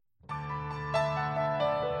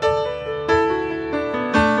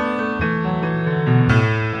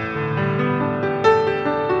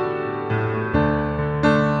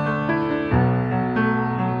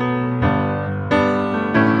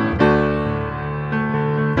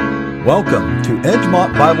Welcome to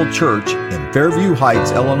Edgemont Bible Church in Fairview Heights,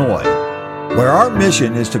 Illinois, where our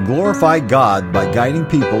mission is to glorify God by guiding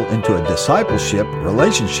people into a discipleship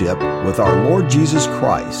relationship with our Lord Jesus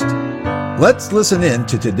Christ. Let's listen in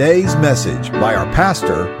to today's message by our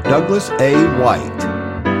pastor, Douglas A. White.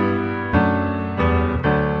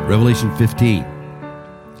 Revelation 15.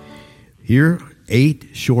 Here, 8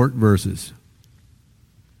 short verses.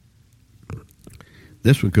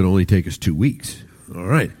 This one could only take us 2 weeks. All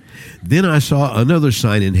right. Then I saw another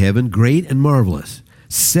sign in heaven, great and marvelous.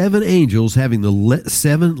 7 angels having the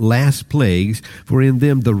 7 last plagues, for in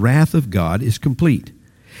them the wrath of God is complete.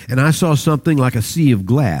 And I saw something like a sea of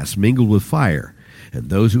glass mingled with fire, and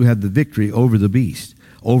those who had the victory over the beast,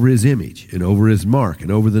 over his image, and over his mark,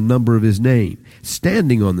 and over the number of his name,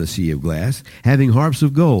 standing on the sea of glass, having harps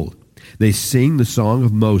of gold. They sing the song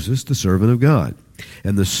of Moses, the servant of God,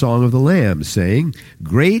 and the song of the Lamb, saying,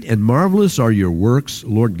 Great and marvelous are your works,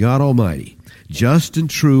 Lord God Almighty. Just and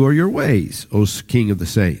true are your ways, O King of the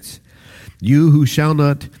saints. You who shall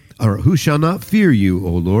not fear you,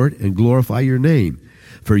 O Lord, and glorify your name,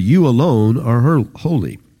 for you alone are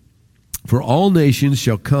holy. For all nations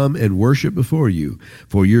shall come and worship before you,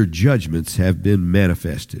 for your judgments have been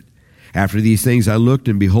manifested. After these things I looked,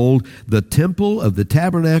 and behold, the temple of the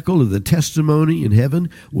tabernacle of the testimony in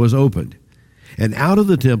heaven was opened. And out of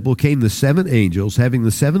the temple came the 7 angels, having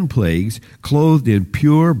the 7 plagues, clothed in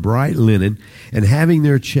pure bright linen, and having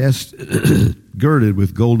their chests girded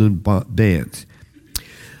with golden bands.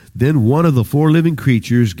 Then one of the 4 living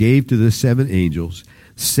creatures gave to the 7 angels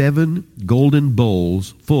 7 golden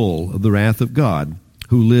bowls full of the wrath of God,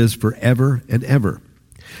 who lives forever and ever.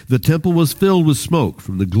 The temple was filled with smoke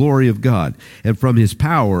from the glory of God and from his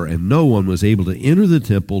power, and no one was able to enter the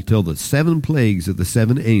temple till the 7 plagues of the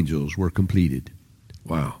 7 angels were completed.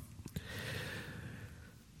 Wow.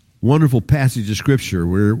 Wonderful passage of Scripture.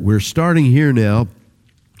 We're starting here now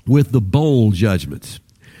with the bowl judgments.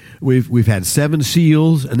 We've had 7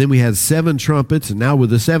 seals, and then we had 7 trumpets, and now with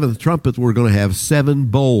the 7th trumpet, we're going to have 7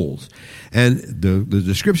 bowls. And the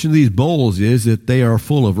description of these bowls is that they are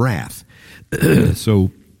full of wrath.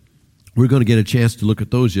 So we're going to get a chance to look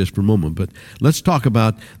at those just for a moment. But let's talk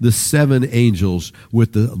about the 7 angels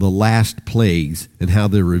with the last plagues and how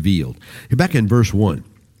they're revealed. Back in verse 1.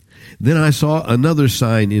 Then I saw another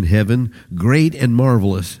sign in heaven, great and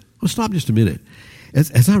marvelous. Well, stop just a minute.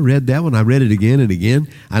 As I read that one, I read it again and again.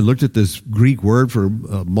 I looked at this Greek word for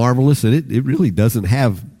marvelous, and it really doesn't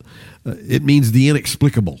have, it means the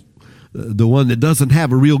inexplicable. The one that doesn't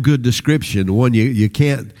have a real good description, the one you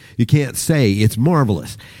can't say. It's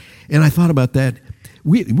marvelous. And I thought about that.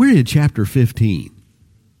 We're in chapter 15.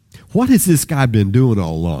 What has this guy been doing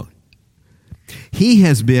all along? He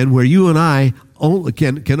has been where you and I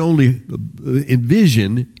can only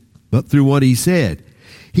envision, but through what he said.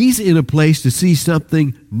 He's in a place to see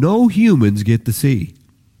something no humans get to see.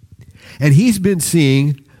 And he's been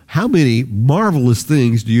seeing, how many marvelous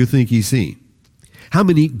things do you think he's seen? How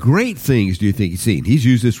many great things do you think he's seen? He's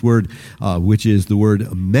used this word, which is the word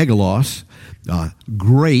megalos,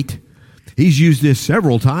 great. He's used this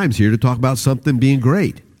several times here to talk about something being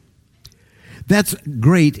great. That's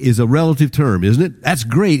great is a relative term, isn't it? That's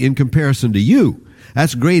great in comparison to you.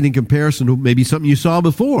 That's great in comparison to maybe something you saw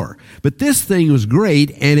before. But this thing was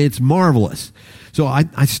great, and it's marvelous. So I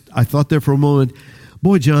thought there for a moment,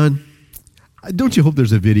 boy, John, don't you hope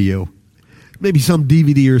there's a video? Maybe some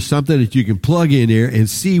DVD or something that you can plug in there and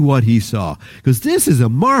see what he saw. Because this is a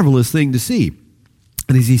marvelous thing to see.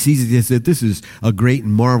 And as he sees it, he says, this is a great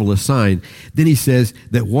and marvelous sign. Then he says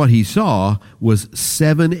that what he saw was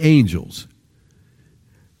 7 angels.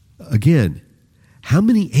 Again, how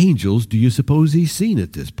many angels do you suppose he's seen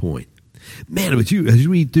at this point? Man, but as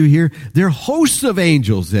you read through here, there are hosts of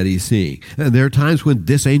angels that he's seeing. And there are times when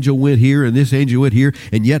this angel went here and this angel went here,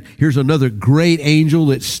 and yet here's another great angel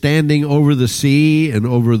that's standing over the sea and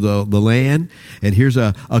over the land. And here's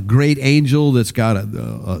a great angel that's got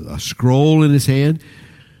a scroll in his hand.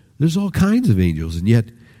 There's all kinds of angels, and yet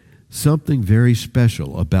something very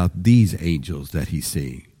special about these angels that he's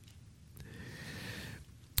seeing.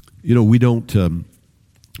 You know, we don't...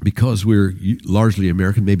 because we're largely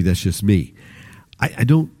American, maybe that's just me. I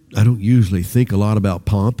don't usually think a lot about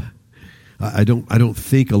pomp. I don't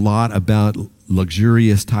think a lot about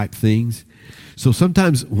luxurious type things. So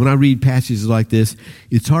sometimes when I read passages like this,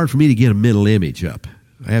 it's hard for me to get a mental image up.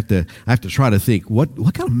 I have to try to think what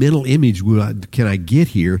kind of mental image can I get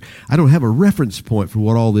here? I don't have a reference point for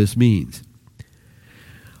what all this means.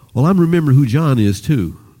 Well, I'm remembering who John is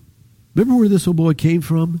too. Remember where this old boy came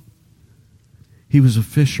from? He was a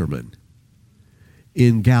fisherman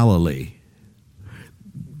in Galilee.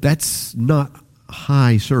 That's not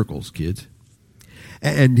high circles, kids.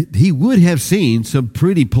 And he would have seen some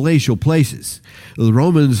pretty palatial places. The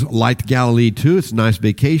Romans liked Galilee too. It's a nice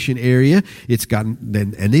vacation area.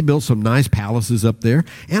 And they built some nice palaces up there.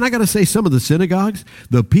 And I got to say, some of the synagogues,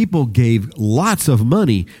 the people gave lots of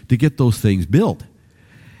money to get those things built.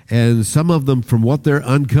 And some of them, from what they're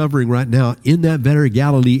uncovering right now in that very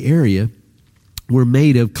Galilee area, were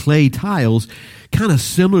made of clay tiles, kind of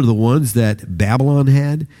similar to the ones that Babylon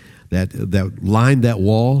had, that lined that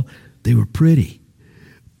wall. They were pretty.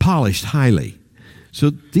 Polished highly. So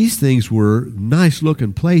these things were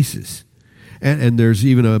nice-looking places. And there's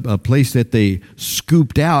even a place that they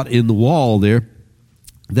scooped out in the wall there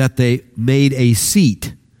that they made a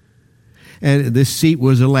seat. And this seat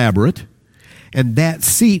was elaborate. And that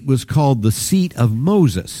seat was called the seat of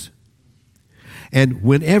Moses. And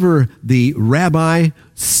whenever the rabbi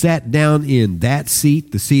sat down in that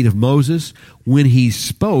seat, the seat of Moses, when he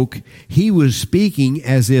spoke, he was speaking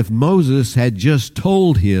as if Moses had just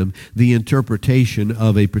told him the interpretation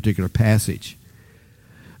of a particular passage.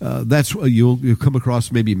 That's what you'll come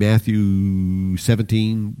across maybe Matthew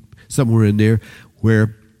 17, somewhere in there,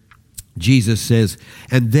 where Jesus says,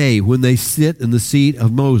 and they, when they sit in the seat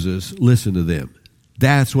of Moses, listen to them.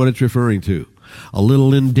 That's what it's referring to. A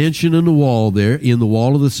little indention in the wall there, in the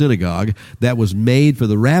wall of the synagogue, that was made for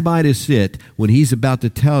the rabbi to sit when he's about to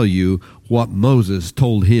tell you what Moses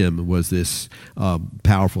told him was this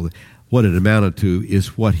powerful. What it amounted to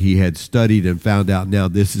is what he had studied and found out. Now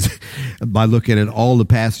this is, by looking at all the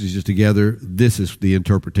passages together, this is the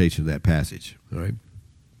interpretation of that passage. All right.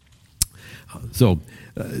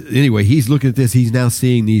 Anyway, he's looking at this. He's now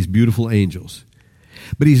seeing these beautiful angels.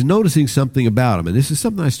 But he's noticing something about them, and this is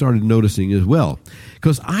something I started noticing as well,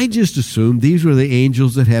 because I just assumed these were the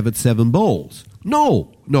angels that have its 7 bowls.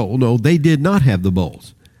 No, they did not have the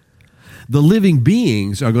bowls. The living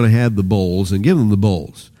beings are going to have the bowls and give them the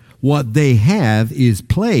bowls. What they have is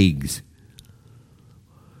plagues.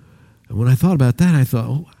 And when I thought about that, I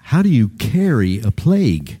thought, how do you carry a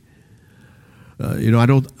plague? I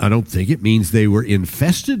don't think it means they were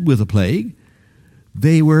infested with a plague.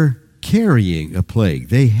 They were carrying a plague.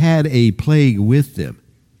 They had a plague with them.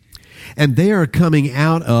 And they are coming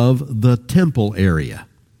out of the temple area.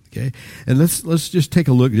 Okay? And let's just take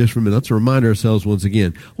a look just for a minute. Let's remind ourselves once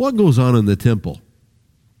again, what goes on in the temple?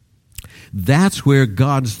 That's where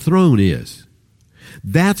God's throne is.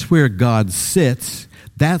 That's where God sits.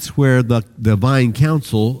 That's where the divine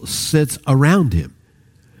council sits around him.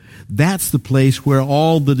 That's the place where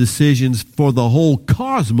all the decisions for the whole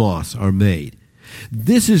cosmos are made.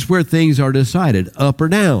 This is where things are decided, up or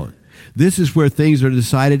down. This is where things are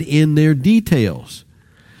decided in their details.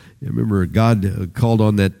 You remember, God called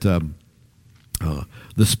on that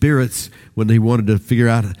the spirits when they wanted to figure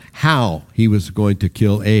out how he was going to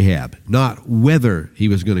kill Ahab. Not whether he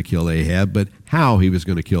was going to kill Ahab, but how he was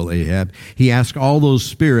going to kill Ahab. He asked all those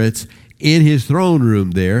spirits in his throne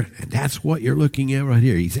room there, and that's what you're looking at right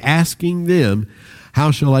here. He's asking them,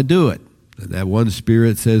 how shall I do it? And that one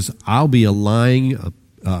spirit says, I'll be a lying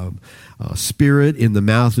spirit in the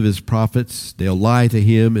mouth of his prophets. They'll lie to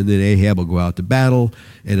him, and then Ahab will go out to battle,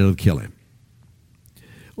 and it'll kill him.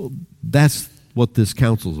 Well, that's what this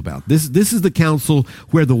council's about. This is the council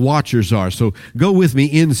where the watchers are. So go with me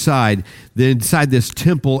inside this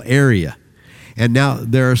temple area. And now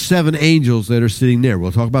there are 7 angels that are sitting there.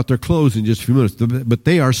 We'll talk about their clothes in just a few minutes. But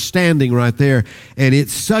they are standing right there. And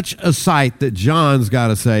it's such a sight that John's got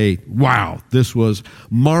to say, wow, this was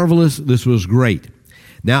marvelous. This was great.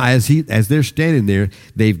 Now, as they're standing there,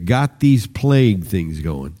 they've got these plague things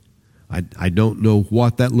going. I don't know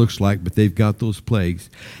what that looks like, but they've got those plagues.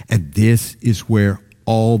 And this is where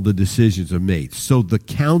all the decisions are made. So the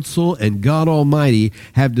council and God Almighty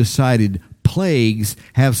have decided plagues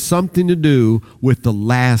have something to do with the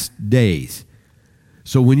last days.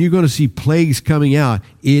 So when you're going to see plagues coming out,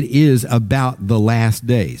 it is about the last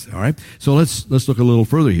days. All right? So let's look a little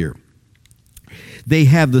further here. They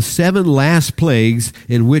have the 7 last plagues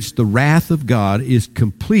in which the wrath of God is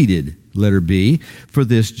completed, letter B, for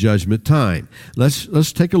this judgment time.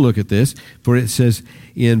 Let's take a look at this. For it says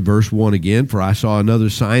in verse 1 again, for I saw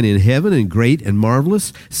another sign in heaven, and great and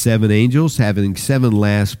marvelous, 7 angels having 7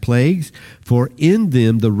 last plagues, for in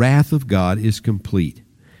them the wrath of God is complete.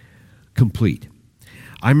 Complete.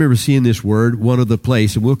 I remember seeing this word one other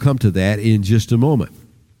place, and we'll come to that in just a moment.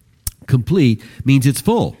 Complete means it's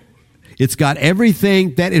full. It's got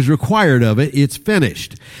everything that is required of it. It's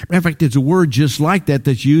finished. Matter of fact, there's a word just like that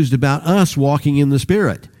that's used about us walking in the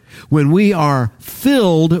Spirit. When we are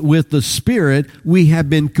filled with the Spirit, we have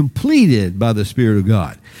been completed by the Spirit of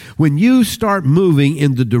God. When you start moving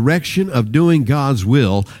in the direction of doing God's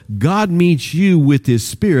will, God meets you with His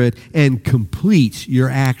Spirit and completes your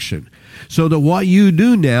action. So that what you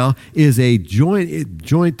do now is a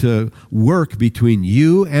joint work between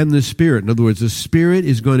you and the Spirit. In other words, the Spirit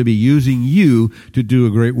is going to be using you to do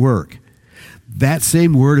a great work. That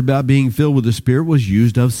same word about being filled with the Spirit was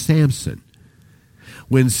used of Samson.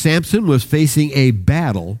 When Samson was facing a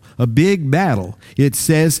battle, a big battle, it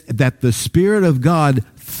says that the Spirit of God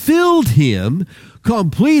filled him,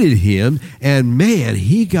 completed him, and man,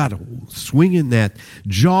 he got swinging that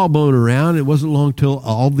jawbone around. It wasn't long till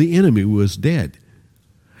all the enemy was dead.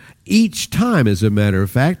 Each time, as a matter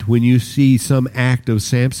of fact, when you see some act of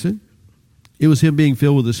Samson, it was him being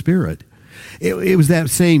filled with the Spirit. It was that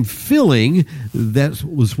same filling that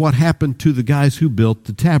was what happened to the guys who built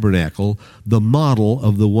the tabernacle, the model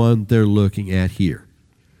of the one they're looking at here.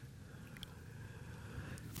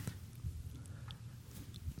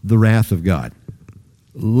 The wrath of God.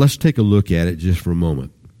 Let's take a look at it just for a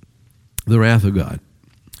moment. The wrath of God.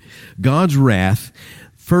 God's wrath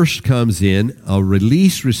first comes in a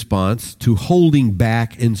release response to holding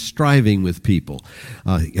back and striving with people.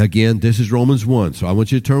 Again, this is Romans 1. So I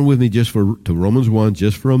want you to turn with me to Romans 1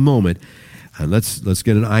 just for a moment, and let's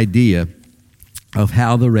get an idea of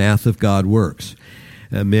how the wrath of God works.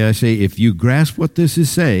 May I say, if you grasp what this is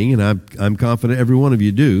saying, and I'm confident every one of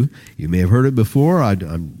you do, you may have heard it before,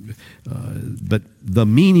 but the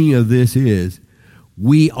meaning of this is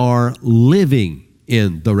we are living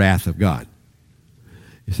in the wrath of God.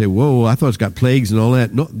 You say, whoa, I thought it's got plagues and all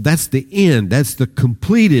that. No, that's the end. That's the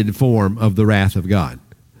completed form of the wrath of God.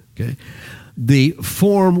 Okay? The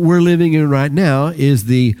form we're living in right now is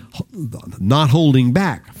the not holding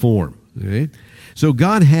back form. Okay? So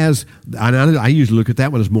God has, I usually look at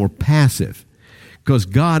that one as more passive, because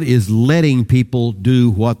God is letting people do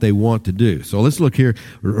what they want to do. So let's look here,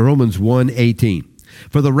 Romans 1:18.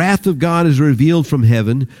 For the wrath of God is revealed from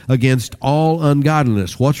heaven against all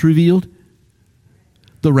ungodliness. What's revealed?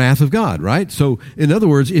 The wrath of God, right? So, in other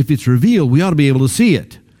words, if it's revealed, we ought to be able to see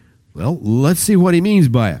it. Well, let's see what he means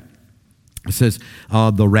by it. It says,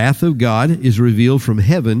 the wrath of God is revealed from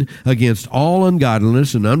heaven against all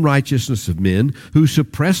ungodliness and unrighteousness of men who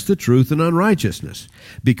suppress the truth in unrighteousness.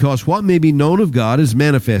 Because what may be known of God is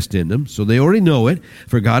manifest in them, so they already know it,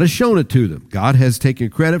 for God has shown it to them. God has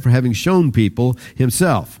taken credit for having shown people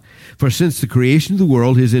himself. For since the creation of the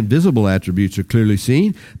world, his invisible attributes are clearly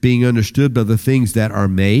seen, being understood by the things that are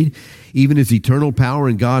made, even his eternal power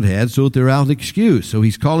and Godhead, so that they're without excuse. So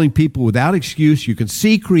he's calling people without excuse. You can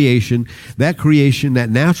see creation, that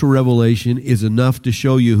natural revelation is enough to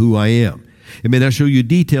show you who I am. It may not show you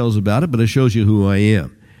details about it, but it shows you who I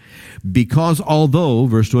am. Because although,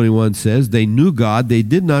 verse 21 says, they knew God, they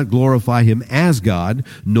did not glorify him as God,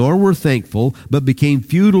 nor were thankful, but became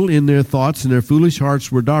futile in their thoughts, and their foolish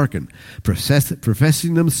hearts were darkened.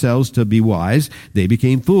 Professing themselves to be wise, they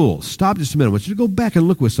became fools. Stop just a minute. I want you to go back and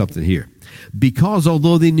look with something here. Because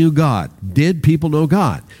although they knew God, did people know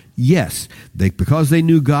God? Yes. Because they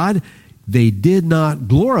knew God, they did not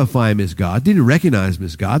glorify him as God, didn't recognize him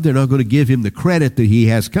as God. They're not going to give him the credit that he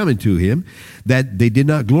has coming to him, that they did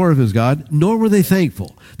not glorify him as God, nor were they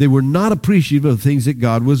thankful. They were not appreciative of the things that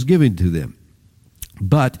God was giving to them,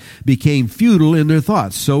 but became futile in their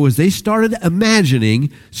thoughts. So as they started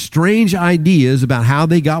imagining strange ideas about how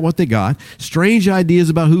they got what they got, strange ideas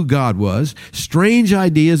about who God was, strange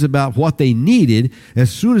ideas about what they needed, as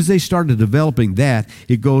soon as they started developing that,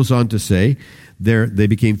 it goes on to say, they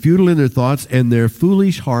became futile in their thoughts, and their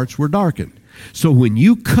foolish hearts were darkened. So when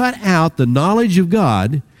you cut out the knowledge of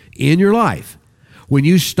God in your life, when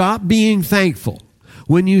you stop being thankful,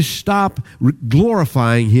 when you stop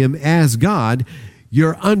glorifying him as God,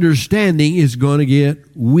 your understanding is going to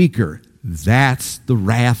get weaker. That's the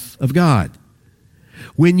wrath of God.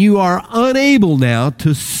 When you are unable now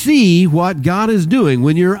to see what God is doing,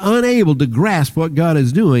 when you're unable to grasp what God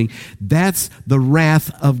is doing, that's the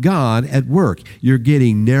wrath of God at work. You're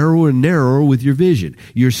getting narrower and narrower with your vision.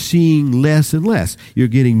 You're seeing less and less. You're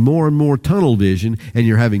getting more and more tunnel vision, and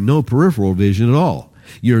you're having no peripheral vision at all.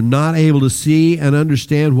 You're not able to see and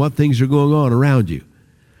understand what things are going on around you.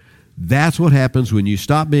 That's what happens when you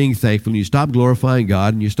stop being thankful, and you stop glorifying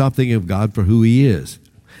God, and you stop thinking of God for who he is.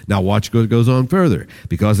 Now watch what goes on further.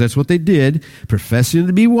 Because that's what they did, professing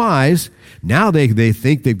to be wise, now they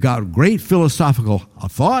think they've got great philosophical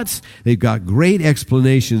thoughts, they've got great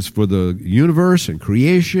explanations for the universe and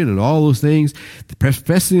creation and all those things.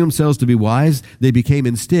 Professing themselves to be wise, they became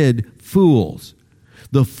instead fools.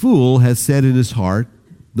 The fool has said in his heart,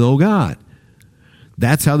 no God.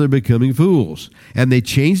 That's how they're becoming fools. And they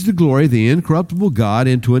changed the glory of the incorruptible God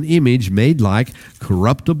into an image made like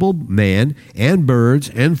corruptible man and birds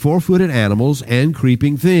and four-footed animals and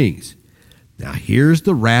creeping things. Now here's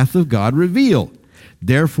the wrath of God revealed.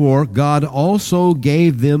 Therefore, God also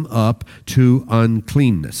gave them up to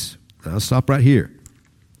uncleanness. Now, I'll stop right here.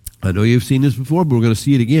 I know you've seen this before, but we're going to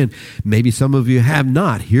see it again. Maybe some of you have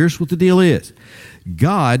not. Here's what the deal is.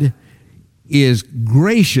 God is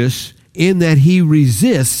gracious in that he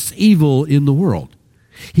resists evil in the world.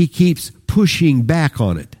 He keeps pushing back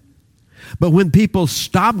on it. But when people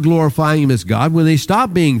stop glorifying him as God, when they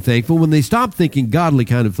stop being thankful, when they stop thinking godly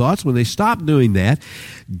kind of thoughts, when they stop doing that,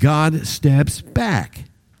 God steps back.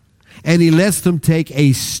 And he lets them take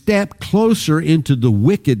a step closer into the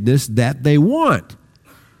wickedness that they want.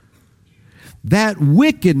 That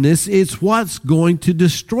wickedness is what's going to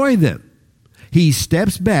destroy them. He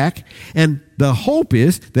steps back, and the hope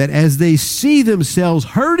is that as they see themselves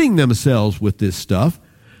hurting themselves with this stuff,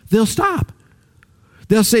 they'll stop.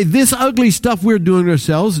 They'll say, this ugly stuff we're doing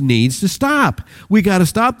ourselves needs to stop. We got to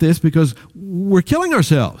stop this because we're killing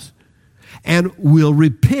ourselves. And we'll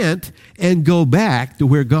repent and go back to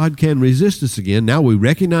where God can resist us again. Now we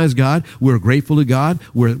recognize God. We're grateful to God.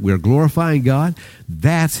 We're glorifying God.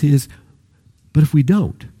 That's his. But if we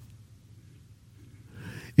don't,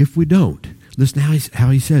 listen how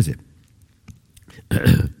he says it.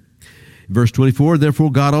 Verse 24, therefore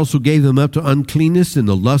God also gave them up to uncleanness in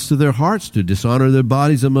the lust of their hearts, to dishonor their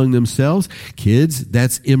bodies among themselves. Kids,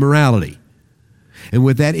 that's immorality. And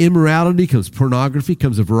with that immorality comes pornography,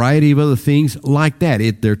 comes a variety of other things like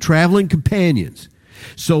that. They're traveling companions.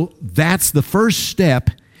 So that's the first step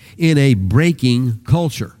in a breaking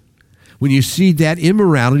culture. When you see that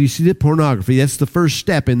immorality, you see that pornography, that's the first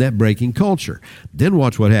step in that breaking culture. Then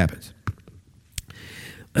watch what happens.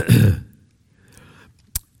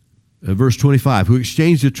 Verse 25, who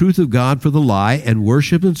exchanged the truth of God for the lie and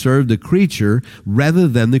worship and serve the creature rather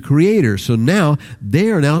than the Creator. So now they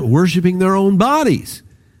are now worshiping their own bodies.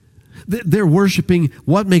 They're worshiping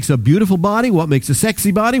what makes a beautiful body, what makes a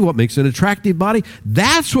sexy body, what makes an attractive body.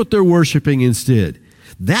 That's what they're worshiping instead.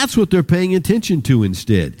 That's what they're paying attention to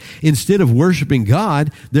instead. Instead of worshiping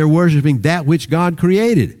God, they're worshiping that which God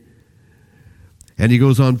created. And he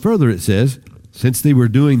goes on further, it says, since they were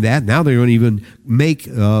doing that, now they're going to even make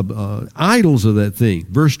idols of that thing.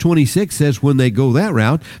 Verse 26 says, when they go that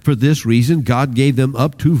route, for this reason God gave them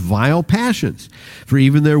up to vile passions. For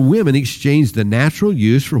even their women exchanged the natural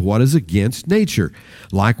use for what is against nature.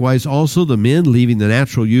 Likewise also the men, leaving the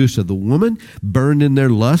natural use of the woman, burned in their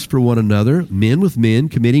lust for one another, men with men,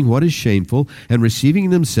 committing what is shameful, and receiving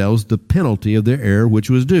in themselves the penalty of their error which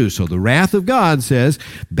was due. So the wrath of God says,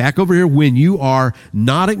 back over here, when you are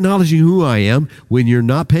not acknowledging who I am, when you're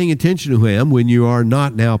not paying attention to who I am, when you are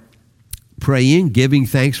not now praying, giving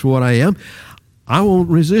thanks for what I am, I won't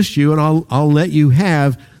resist you, and I'll let you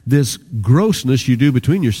have this grossness you do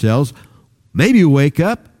between yourselves. Maybe you wake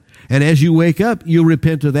up, and as you wake up, you'll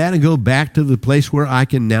repent of that and go back to the place where I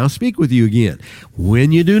can now speak with you again.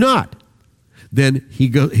 When you do not, then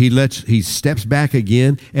he steps back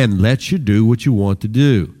again and lets you do what you want to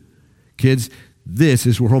do. Kids, this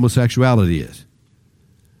is where homosexuality is.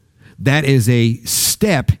 That is a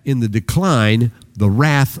step in the decline the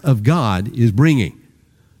wrath of God is bringing.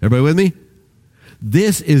 Everybody with me?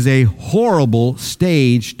 This is a horrible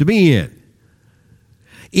stage to be in.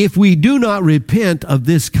 If we do not repent of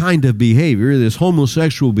this kind of behavior, this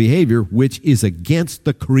homosexual behavior, which is against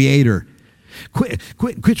the Creator, quit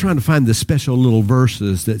trying to find the special little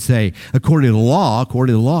verses that say, according to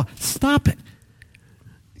the law, stop it.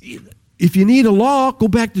 If you need a law, go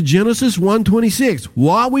back to Genesis 1:26.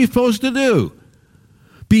 What are we supposed to do?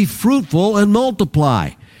 Be fruitful and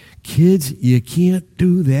multiply. Kids, you can't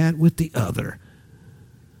do that with the other.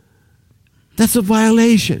 That's a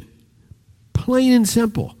violation. Plain and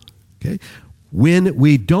simple. Okay? When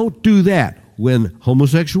we don't do that, when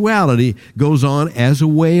homosexuality goes on as a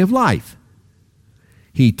way of life,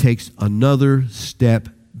 he takes another step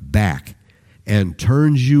back and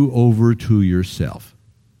turns you over to yourself.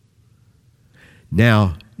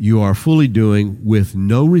 Now, you are fully doing, with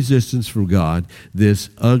no resistance from God, this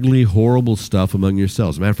ugly, horrible stuff among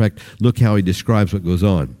yourselves. As a matter of fact, look how he describes what goes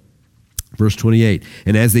on. Verse 28,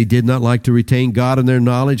 and as they did not like to retain God in their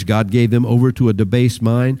knowledge, God gave them over to a debased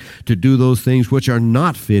mind to do those things which are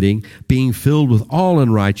not fitting, being filled with all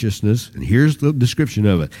unrighteousness. And here's the description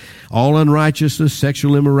of it. All unrighteousness,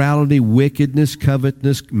 sexual immorality, wickedness,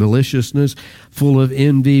 covetousness, maliciousness, full of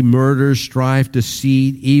envy, murder, strife,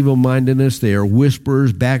 deceit, evil-mindedness. They are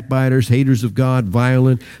whisperers, backbiters, haters of God,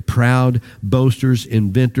 violent, proud, boasters,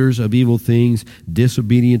 inventors of evil things,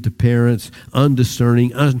 disobedient to parents,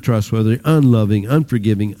 undiscerning, untrustworthy, unloving,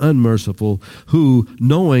 unforgiving, unmerciful, who,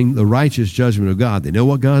 knowing the righteous judgment of God, they know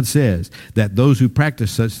what God says, that those who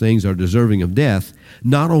practice such things are deserving of death,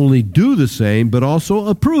 not only do the same, but also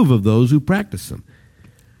approve of those who practice them.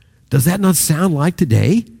 Does that not sound like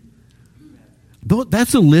today?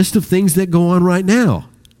 That's a list of things that go on right now.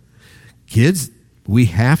 Kids, we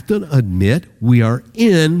have to admit we are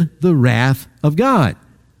in the wrath of God.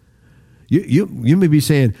 You may be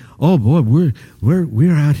saying, "Oh boy,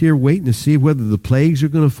 we're out here waiting to see whether the plagues are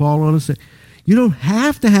going to fall on us." You don't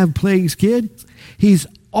have to have plagues, kid. He's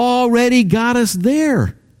already got us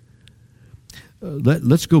there.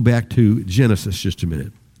 Let's go back to Genesis just a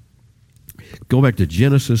minute. Go back to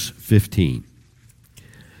Genesis 15.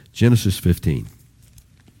 Genesis 15.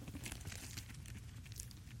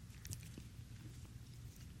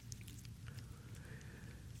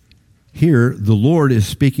 Here, the Lord is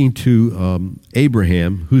speaking to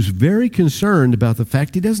Abraham, who's very concerned about the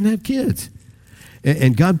fact he doesn't have kids.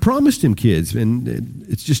 And God promised him kids, and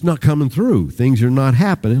it's just not coming through. Things are not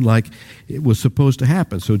happening like it was supposed to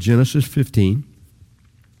happen. So Genesis 15.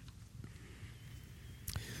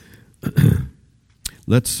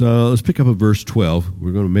 Let's pick up at verse 12.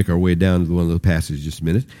 We're going to make our way down to one of the passages in just a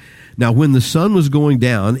minute. Now, when the sun was going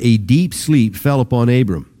down, a deep sleep fell upon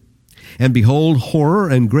Abram. And behold, horror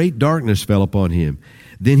and great darkness fell upon him.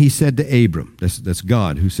 Then he said to Abram, that's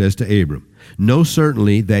God who says to Abram, know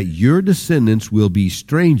certainly that your descendants will be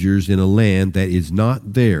strangers in a land that is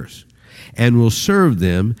not theirs, and will serve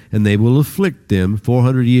them, and they will afflict them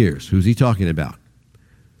 400 years. Who's he talking about?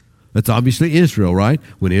 That's obviously Israel, right?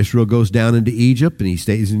 When Israel goes down into Egypt, and he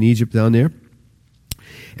stays in Egypt down there.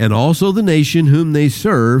 And also the nation whom they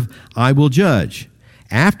serve I will judge.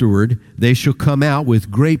 Afterward, they shall come out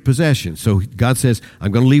with great possession. So God says,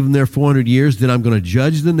 I'm going to leave them there 400 years. Then I'm going to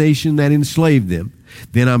judge the nation that enslaved them.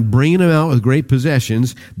 Then I'm bringing them out with great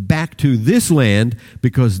possessions back to this land,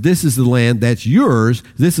 because this is the land that's yours.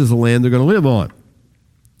 This is the land they're going to live on.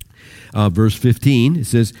 Verse 15, it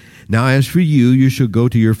says, now as for you, you shall go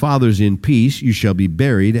to your fathers in peace. You shall be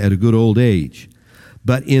buried at a good old age.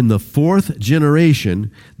 But in the fourth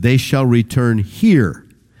generation, they shall return here.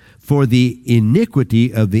 For the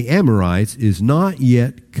iniquity of the Amorites is not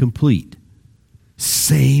yet complete.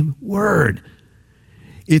 Same word.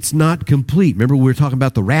 It's not complete. Remember, we were talking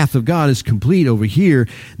about the wrath of God is complete over here.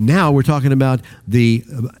 Now we're talking about the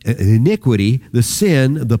iniquity, the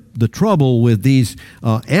sin, the trouble with these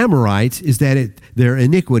Amorites is that their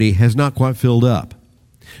iniquity has not quite filled up.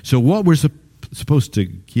 So what we're supposed to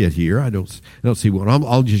get here, I don't see one.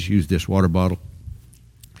 I'll just use this water bottle.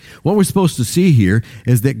 What we're supposed to see here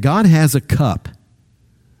is that God has a cup.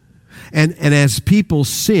 And as people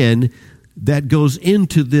sin, that goes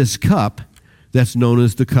into this cup that's known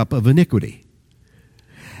as the cup of iniquity.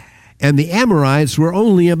 And the Amorites were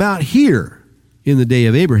only about here in the day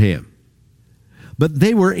of Abraham. But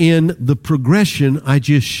they were in the progression I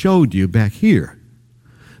just showed you back here.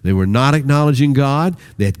 They were not acknowledging God,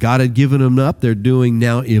 that God had given them up. They're doing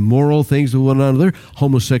now immoral things with one another.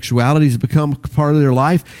 Homosexuality has become part of their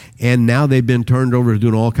life, and now they've been turned over to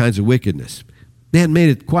doing all kinds of wickedness. They hadn't made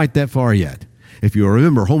it quite that far yet. If you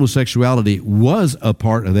remember, homosexuality was a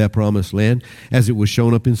part of that promised land as it was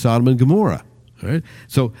shown up in Sodom and Gomorrah. All right?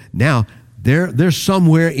 So now they're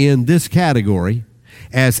somewhere in this category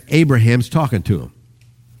as Abraham's talking to them.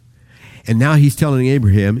 And now he's telling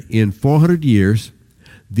Abraham, in 400 years,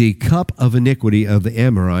 the cup of iniquity of the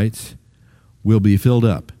Amorites will be filled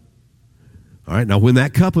up. All right, now when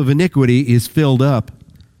that cup of iniquity is filled up,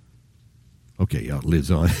 okay, y'all, lids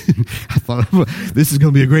on. I thought this is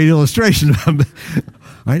going to be a great illustration. All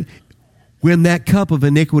right, when that cup of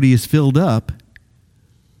iniquity is filled up,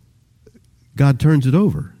 God turns it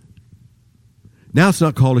over. Now it's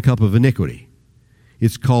not called a cup of iniquity.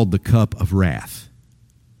 It's called the cup of wrath.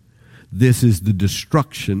 This is the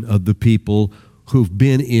destruction of the people who've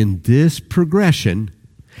been in this progression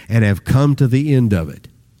and have come to the end of it.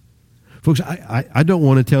 Folks, I don't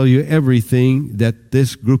want to tell you everything that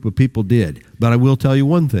this group of people did, but I will tell you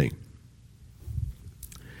one thing.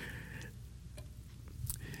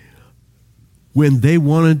 When they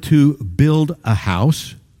wanted to build a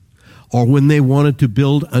house, or when they wanted to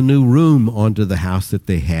build a new room onto the house that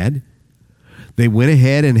they had, They went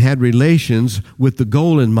ahead and had relations with the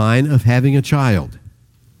goal in mind of having a child.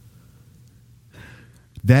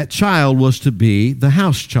 That child was to be the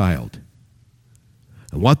house child.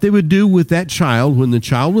 And what they would do with that child when the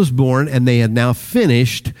child was born and they had now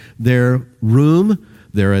finished their room,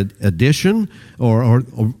 their addition, or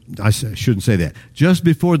I shouldn't say that. Just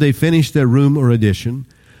before they finished their room or addition,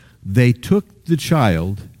 they took the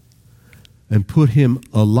child and put him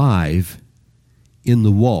alive in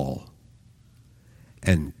the wall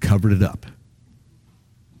and covered it up.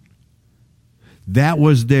 That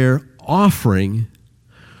was their offering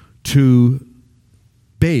to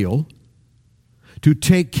Baal to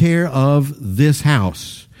take care of this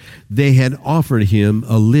house. They had offered him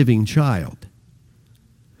a living child.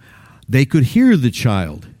 They could hear the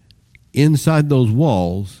child inside those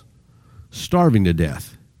walls starving to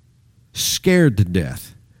death, scared to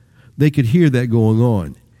death. They could hear that going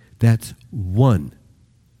on. That's one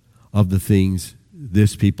of the things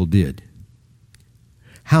this people did.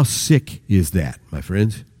 How sick is that, my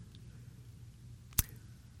friends?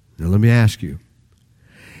 Now let me ask you,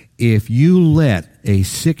 if you let a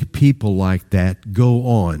sick people like that go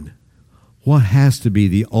on, what has to be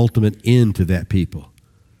the ultimate end to that people?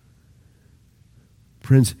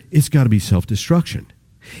 Friends, it's got to be self-destruction.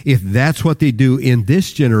 If that's what they do in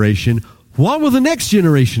this generation, what will the next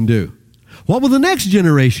generation do? What will the next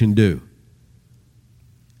generation do?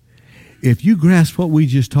 If you grasp what we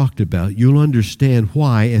just talked about, you'll understand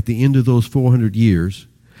why at the end of those 400 years,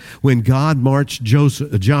 when God marched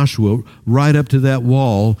Joshua right up to that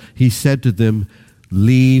wall, he said to them,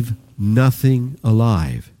 leave nothing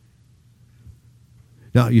alive.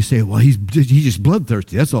 Now you say, well, he's just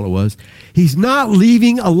bloodthirsty. That's all it was. He's not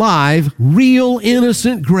leaving alive real,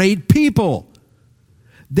 innocent, great people.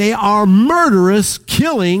 They are murderous,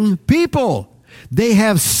 killing people. They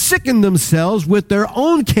have sickened themselves with their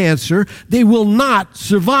own cancer. They will not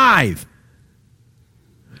survive.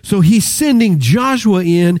 So he's sending Joshua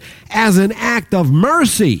in as an act of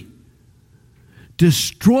mercy.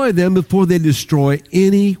 Destroy them before they destroy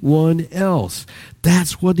anyone else.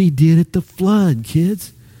 That's what he did at the flood,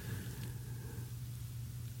 kids.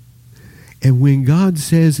 And when God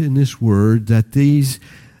says in this word that these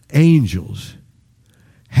angels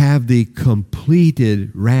have the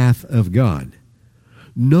completed wrath of God,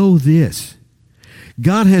 know this.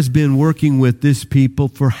 God has been working with this people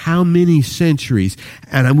for how many centuries?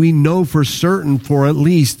 And we know for certain for at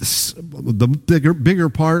least the bigger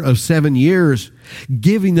part of 7 years,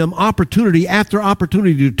 giving them opportunity after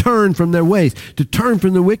opportunity to turn from their ways, to turn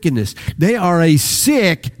from their wickedness. They are a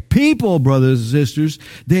sick people, brothers and sisters.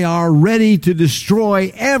 They are ready to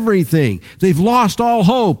destroy everything. They've lost all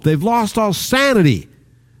hope. They've lost all sanity.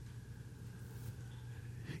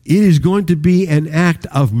 It is going to be an act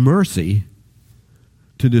of mercy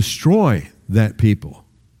to destroy that people.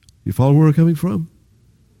 You follow where we're coming from?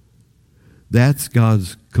 That's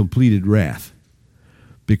God's completed wrath,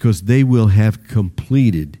 because they will have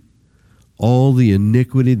completed all the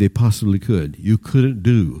iniquity they possibly could. You couldn't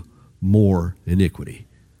do more iniquity.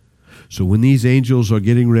 So when these angels are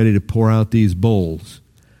getting ready to pour out these bowls,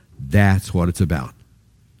 that's what it's about.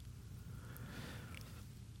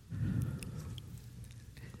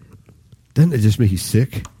 Doesn't it just make you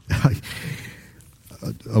sick?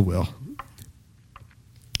 Oh, well.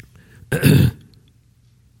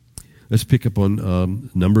 Let's pick up on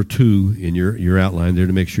number 2 in your outline there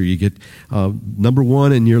to make sure you get. Number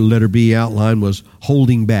 1 in your letter B outline was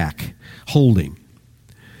holding back. Holding.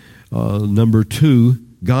 Number 2,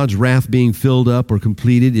 God's wrath being filled up or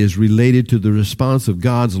completed is related to the response of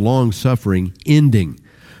God's long-suffering ending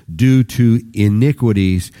due to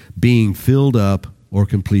iniquities being filled up or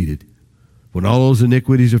completed. When all those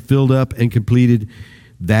iniquities are filled up and completed,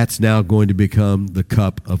 that's now going to become the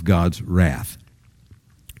cup of God's wrath.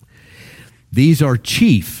 These are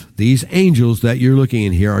chief. These angels that you're looking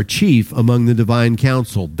at here are chief among the divine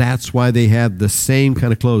council. That's why they have the same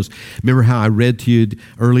kind of clothes. Remember how I read to you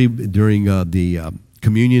early during the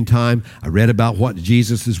communion time? I read about what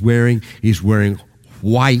Jesus is wearing. He's wearing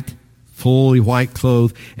white, fully white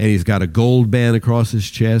clothes, and he's got a gold band across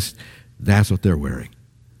his chest. That's what they're wearing,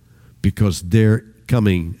 because they're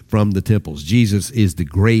coming from the temples. Jesus is the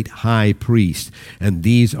great high priest, and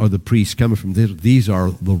these are the priests coming from this. These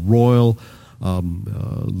are the royal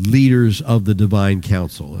leaders of the divine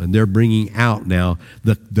council, and they're bringing out now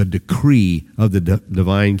the decree of the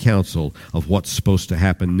divine council of what's supposed to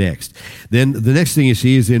happen next. Then the next thing you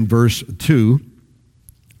see is in verse 2,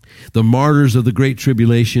 the martyrs of the great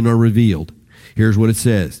tribulation are revealed. Here's what it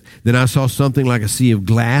says. Then I saw something like a sea of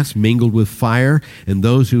glass mingled with fire, and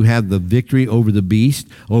those who had the victory over the beast,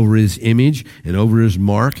 over his image, and over his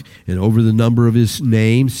mark, and over the number of his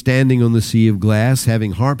name, standing on the sea of glass,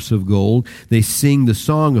 having harps of gold. They sing the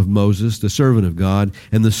song of Moses, the servant of God,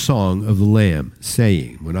 and the song of the Lamb,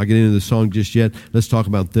 saying. We're not getting into the song just yet. Let's talk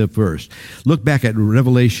about that first. Look back at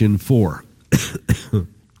Revelation 4.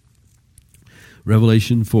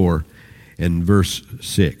 Revelation 4. And verse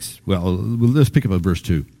 6. Well, let's pick up at verse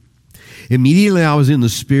 2. Immediately I was in the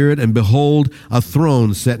Spirit, and behold, a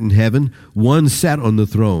throne set in heaven. One sat on the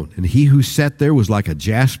throne, and he who sat there was like a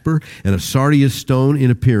jasper and a sardius stone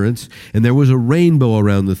in appearance. And there was a rainbow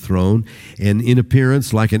around the throne, and in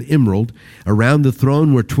appearance like an emerald. Around the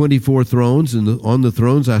throne were 24 thrones, and on the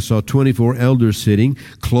thrones I saw 24 elders sitting,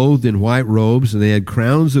 clothed in white robes, and they had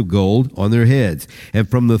crowns of gold on their heads. And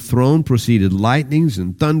from the throne proceeded lightnings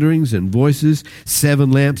and thunderings and voices.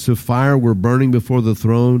 7 lamps of fire were burning before the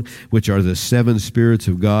throne, which are the 7 spirits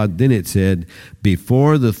of God. Then it said,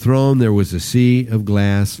 before the throne there was a sea of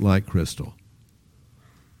glass like crystal.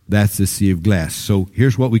 That's the sea of glass. So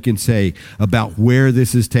here's what we can say about where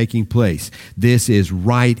this is taking place. This is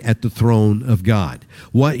right at the throne of God.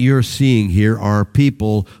 What you're seeing here are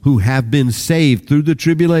people who have been saved through the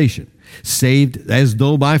tribulation. Saved as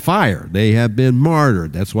though by fire. They have been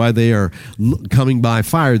martyred. That's why they are coming by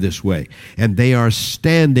fire this way. And they are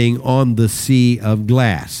standing on the sea of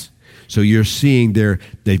glass. So you're seeing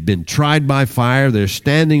they've been tried by fire. They're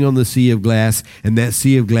standing on the sea of glass, and that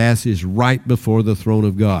sea of glass is right before the throne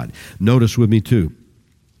of God. Notice with me too.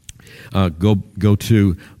 Go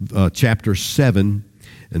to chapter 7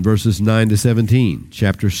 and verses 9 to 17.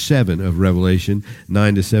 Chapter 7 of Revelation,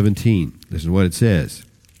 9 to 17. This is what it says.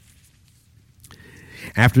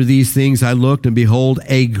 After these things I looked, and behold,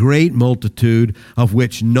 a great multitude, of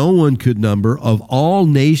which no one could number, of all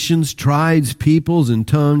nations, tribes, peoples, and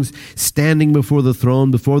tongues, standing before the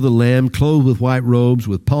throne, before the Lamb, clothed with white robes,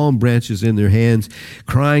 with palm branches in their hands,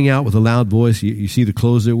 crying out with a loud voice. You see the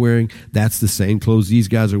clothes they're wearing? That's the same clothes these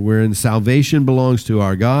guys are wearing. Salvation belongs to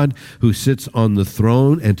our God, who sits on the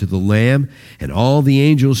throne, and to the Lamb. And all the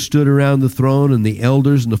angels stood around the throne, and the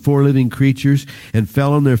elders and the 4 living creatures, and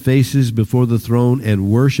fell on their faces before the throne, and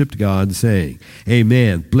worshipped God, saying,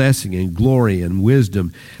 Amen. Blessing and glory and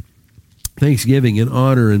wisdom, thanksgiving and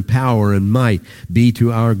honor and power and might be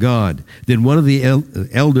to our God. Then one of the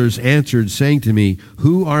elders answered, saying to me,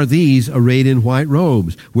 Who are these arrayed in white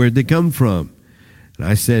robes? Where'd they come from? And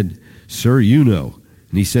I said, Sir, you know.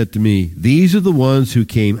 And he said to me, These are the ones who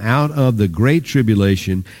came out of the great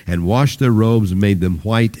tribulation and washed their robes and made them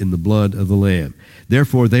white in the blood of the Lamb.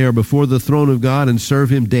 Therefore they are before the throne of God and serve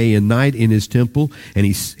him day and night in his temple, and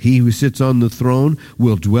he who sits on the throne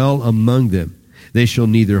will dwell among them. They shall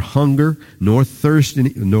neither hunger nor thirst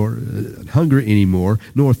anymore,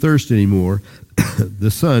 nor thirst anymore.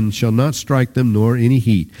 The sun shall not strike them, nor any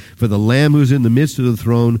heat. For the Lamb who is in the midst of the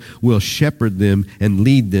throne will shepherd them and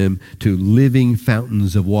lead them to living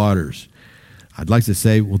fountains of waters. I'd like to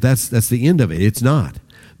say, well, that's the end of it. It's not.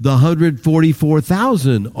 The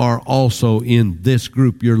 144,000 are also in this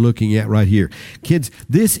group you're looking at right here. Kids,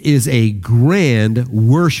 this is a grand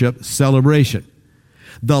worship celebration.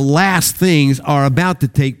 The last things are about to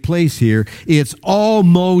take place here. It's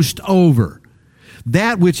almost over.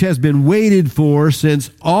 That which has been waited for since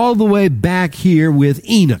all the way back here with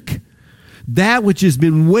Enoch. That which has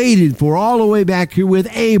been waited for all the way back here with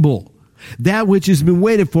Abel. That which has been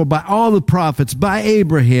waited for by all the prophets, by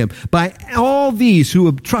Abraham, by all these who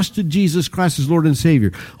have trusted Jesus Christ as Lord and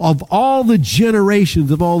Savior, of all the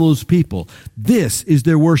generations of all those people. This is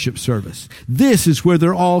their worship service. This is where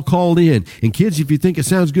they're all called in. And kids, if you think it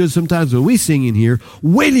sounds good sometimes when we sing in here,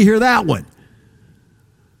 wait to hear that one.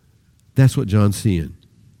 That's what John's seeing.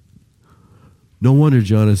 No wonder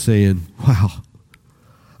John is saying, wow,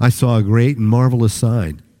 I saw a great and marvelous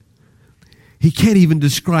sign. He can't even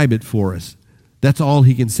describe it for us. That's all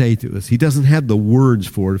he can say to us. He doesn't have the words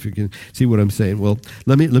for it, if you can see what I'm saying. Well,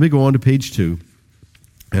 let me go on to page 2,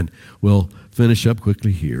 and we'll finish up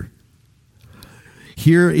quickly here.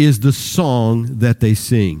 Here is the song that they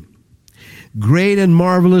sing. Great and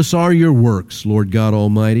marvelous are your works, Lord God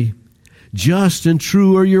Almighty. Just and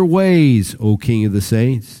true are your ways, O King of the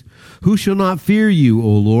saints. Who shall not fear you, O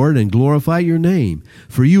Lord, and glorify your name?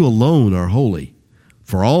 For you alone are holy.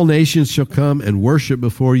 For all nations shall come and worship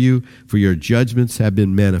before you, for your judgments have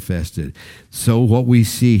been manifested. So what we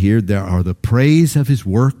see here, there are the praise of his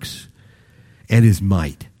works and his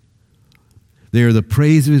might. They are the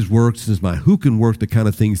praise of his works is mine. Who can work the kind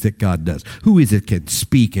of things that God does? Who is it can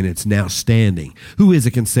speak and it's now standing? Who is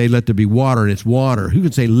it can say, let there be water and it's water? Who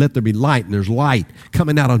can say, let there be light and there's light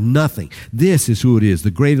coming out of nothing? This is who it is,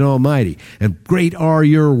 the great and almighty. And great are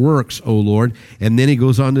your works, O Lord. And then he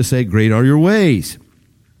goes on to say, great are your ways.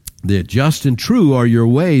 The just and true are your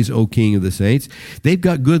ways, O King of the saints. They've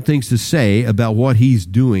got good things to say about what he's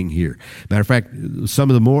doing here. Matter of fact,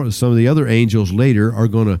 some of the other angels later are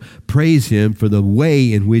going to praise him for the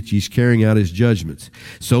way in which he's carrying out his judgments.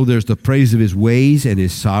 So there's the praise of his ways and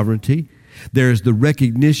his sovereignty. There's the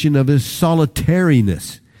recognition of his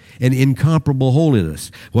solitariness and incomparable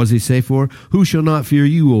holiness. What does he say for? Who shall not fear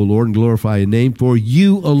you, O Lord, and glorify your name? For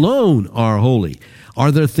you alone are holy.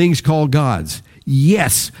 Are there things called gods?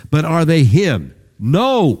 Yes, but are they him?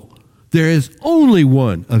 No, there is only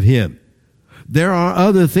one of him. There are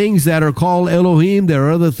other things that are called Elohim. There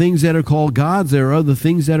are other things that are called gods. There are other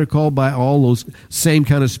things that are called by all those same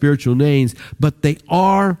kind of spiritual names, but they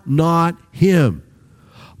are not him.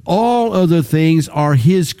 All other things are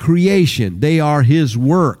his creation. They are his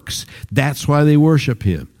works. That's why they worship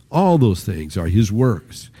him. All those things are his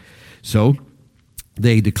works. So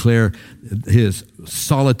they declare his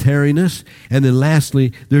solitariness. And then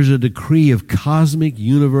lastly, there's a decree of cosmic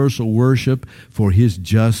universal worship for his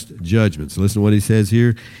just judgments. Listen to what he says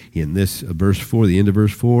here in this verse 4, the end of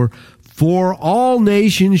verse 4. For all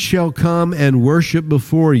nations shall come and worship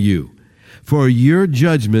before you, for your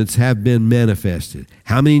judgments have been manifested.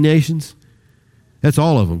 How many nations? That's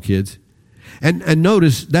all of them, kids. And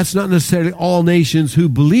notice, that's not necessarily all nations who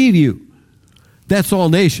believe you. That's all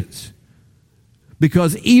nations.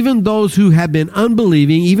 Because even those who have been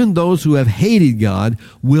unbelieving, even those who have hated God,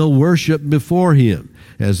 will worship before him.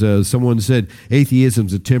 As someone said,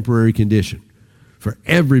 atheism's a temporary condition. For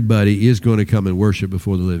everybody is going to come and worship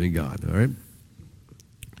before the living God. All right?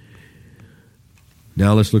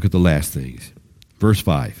 Now let's look at the last things. Verse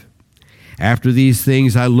 5. After these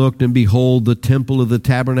things I looked, and behold, the temple of the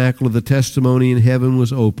tabernacle of the testimony in heaven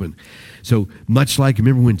was open. So much like,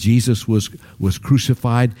 remember when Jesus was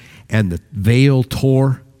crucified and the veil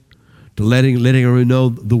tore, to letting everyone know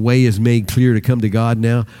the way is made clear to come to God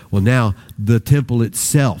now? Well, now the temple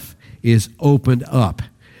itself is opened up.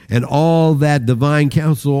 And all that divine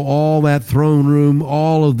council, all that throne room,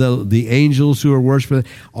 all of the angels who are worshiping,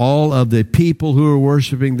 all of the people who are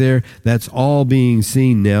worshiping there, that's all being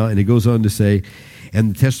seen now. And it goes on to say,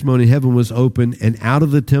 and the testimony in heaven was open, and out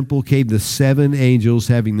of the temple came the 7 angels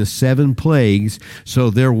having the 7 plagues. So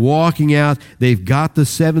they're walking out. They've got the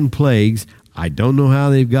 7 plagues. I don't know how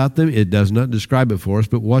they've got them. It does not describe it for us,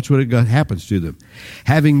 but watch what happens to them.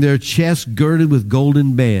 Having their chests girded with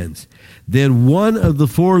golden bands. Then one of the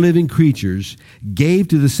 4 living creatures gave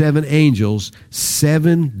to the 7 angels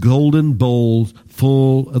 7 golden bowls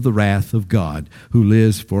full of the wrath of God, who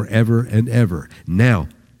lives forever and ever. Now,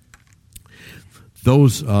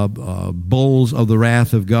 those bowls of the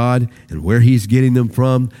wrath of God and where he's getting them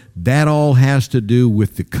from, that all has to do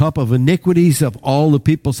with the cup of iniquities of all the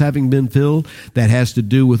peoples having been filled. That has to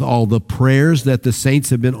do with all the prayers that the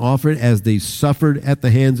saints have been offered as they suffered at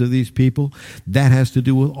the hands of these people. That has to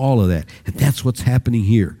do with all of that. And that's what's happening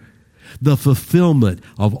here. The fulfillment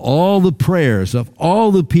of all the prayers of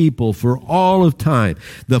all the people for all of time.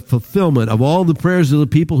 The fulfillment of all the prayers of the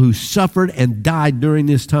people who suffered and died during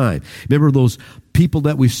this time. Remember those people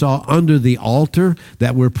that we saw under the altar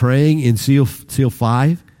that were praying in seal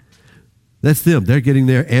 5? That's them. They're getting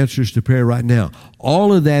their answers to prayer right now.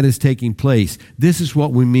 All of that is taking place. This is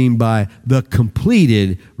what we mean by the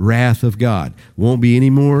completed wrath of God. Won't be any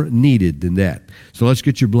more needed than that. So let's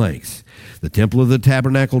get your blanks. The temple of the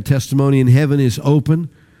tabernacle testimony in heaven is open.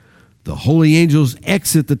 The holy angels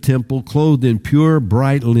exit the temple clothed in pure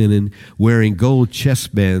bright linen, wearing gold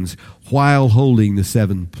chestbands while holding the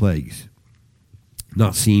 7 plagues.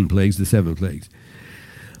 Not seen plagues, the 7 plagues.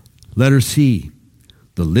 Letter C.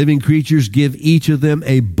 The living creatures give each of them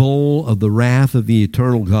a bowl of the wrath of the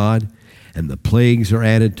eternal God, and the plagues are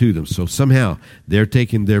added to them. So somehow they're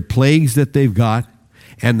taking their plagues that they've got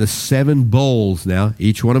and the 7 bowls now,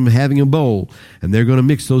 each one of them having a bowl, and they're going to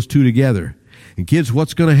mix those 2 together. And kids,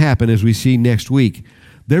 what's going to happen as we see next week?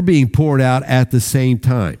 They're being poured out at the same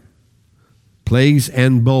time. Plagues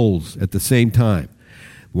and bowls at the same time.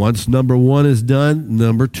 Once number 1 is done,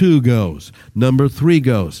 number 2 goes. Number 3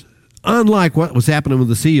 goes. Unlike what was happening with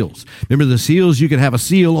the seals. Remember the seals, you could have a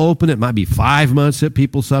seal open. It might be 5 months that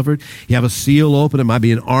people suffered. You have a seal open. It might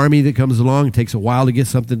be an army that comes along. It takes a while to get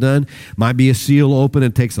something done. Might be a seal open.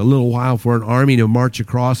 It takes a little while for an army to march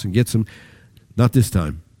across and get some. Not this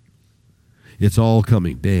time. It's all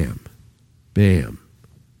coming. Bam, bam,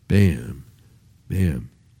 bam, bam.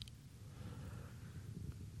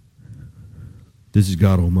 This is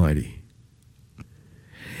God Almighty.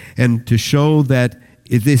 And to show that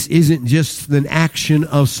if this isn't just an action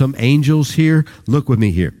of some angels here, look with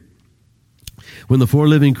me here. When the four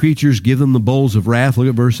living creatures give them the bowls of wrath, look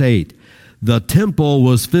at verse 8. The temple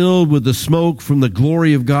was filled with the smoke from the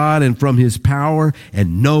glory of God and from his power,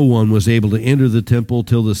 and no one was able to enter the temple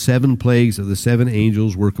till the 7 plagues of the 7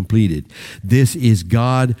 angels were completed. This is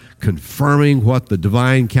God confirming what the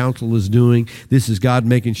divine council is doing. This is God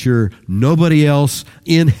making sure nobody else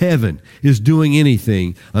in heaven is doing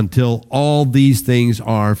anything until all these things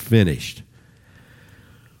are finished.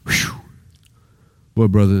 Whew. Boy,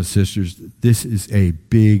 brothers and sisters, this is a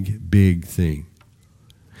big, big thing.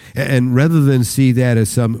 And rather than see that as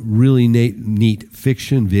some really neat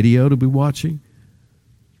fiction video to be watching,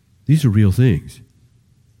 these are real things.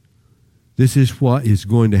 This is what is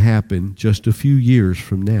going to happen just a few years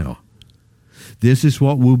from now. This is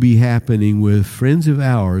what will be happening with friends of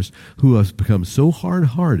ours who have become so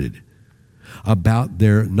hard-hearted about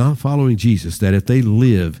their not following Jesus that if they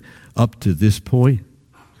live up to this point,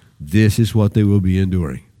 this is what they will be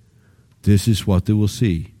enduring. This is what they will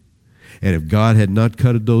see. And if God had not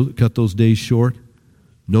cut those days short,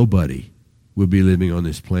 nobody would be living on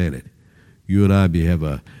this planet. You and I have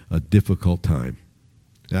a difficult time.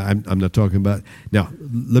 I'm not talking about... Now,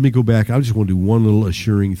 let me go back. I just want to do one little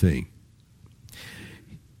assuring thing.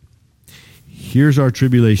 Here's our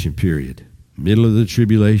tribulation period. Middle of the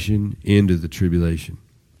tribulation, end of the tribulation.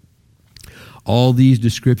 All these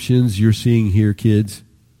descriptions you're seeing here, kids,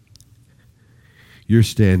 you're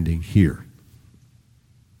standing here.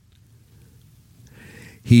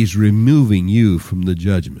 He's removing you from the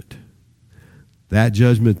judgment. That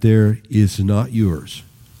judgment there is not yours.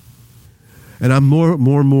 And I'm more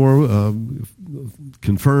and more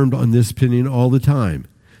confirmed on this opinion all the time.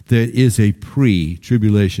 There is a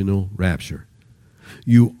pre-tribulational rapture.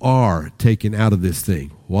 You are taken out of this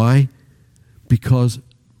thing. Why? Because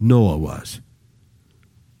Noah was.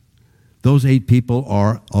 Those 8 people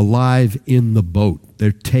are alive in the boat.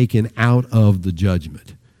 They're taken out of the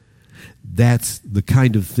judgment. That's the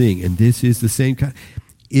kind of thing, and this is the same kind.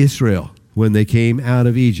 Israel, when they came out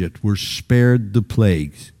of Egypt, were spared the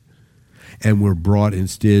plagues and were brought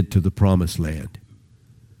instead to the promised land.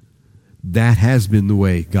 That has been the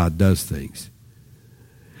way God does things.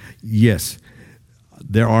 Yes,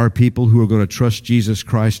 there are people who are going to trust Jesus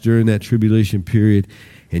Christ during that tribulation period,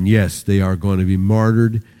 and yes, they are going to be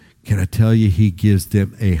martyred. Can I tell you, he gives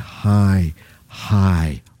them a high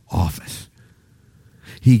office.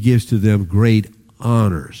 He gives to them great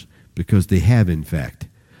honors because they have, in fact,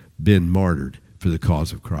 been martyred for the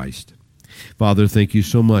cause of Christ. Father, thank you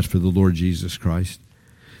so much for the Lord Jesus Christ.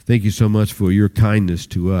 Thank you so much for your kindness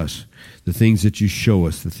to us, the things that you show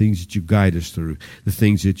us, the things that you guide us through, the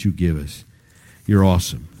things that you give us. You're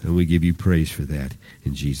awesome, and we give you praise for that.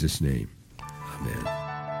 In Jesus' name, amen.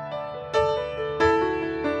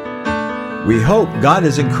 We hope God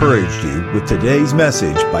has encouraged you with today's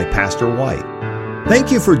message by Pastor White.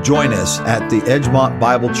 Thank you for joining us at the Edgemont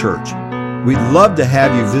Bible Church. We'd love to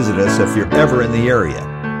have you visit us if you're ever in the area.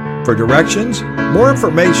 For directions, more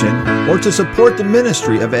information, or to support the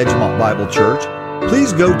ministry of Edgemont Bible Church,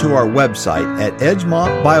 please go to our website at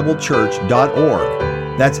edgemontbiblechurch.org.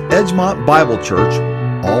 That's Edgemont Bible Church,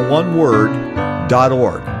 all one word,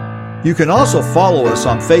 .org. You can also follow us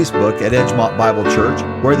on Facebook at Edgemont Bible Church,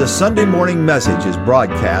 where the Sunday morning message is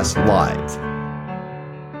broadcast live.